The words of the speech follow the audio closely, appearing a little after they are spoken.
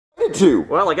related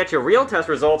to? Well, I got your real test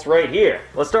results right here.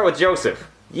 Let's start with Joseph.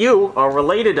 You are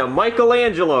related to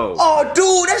Michelangelo. Oh,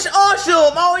 dude, that's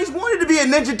awesome. I always wanted to be a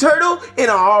Ninja Turtle, and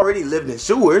I already lived in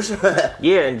sewers.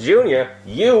 Yeah, and Junior,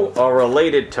 you are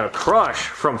related to Crush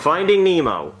from Finding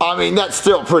Nemo. I mean, that's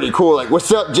still pretty cool. Like,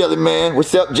 what's up, Jelly Man?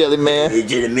 What's up, Jelly Man? Hey,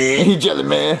 Jelly Man. Hey, Jelly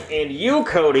Man. And you,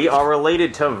 Cody, are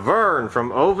related to Vern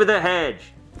from Over the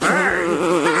Hedge.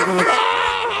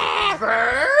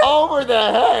 Over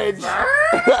the Hedge.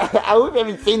 I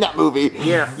haven't seen that movie.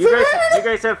 Yeah, you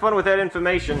guys have fun with that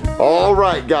information. All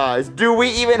right, guys. Do we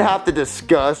even have to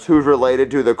discuss who's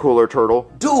related to the cooler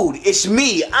turtle? Dude, it's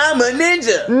me. I'm a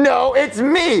ninja. No, it's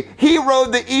me. He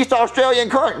rode the East Australian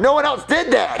current. No one else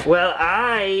did that. Well,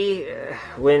 I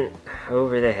went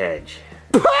over the hedge.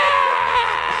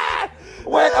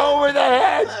 Went over the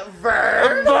hedge.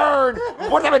 Vern. Vern.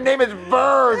 What type of name is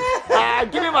Vern?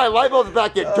 Give me my light bulbs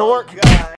back, you dork. God.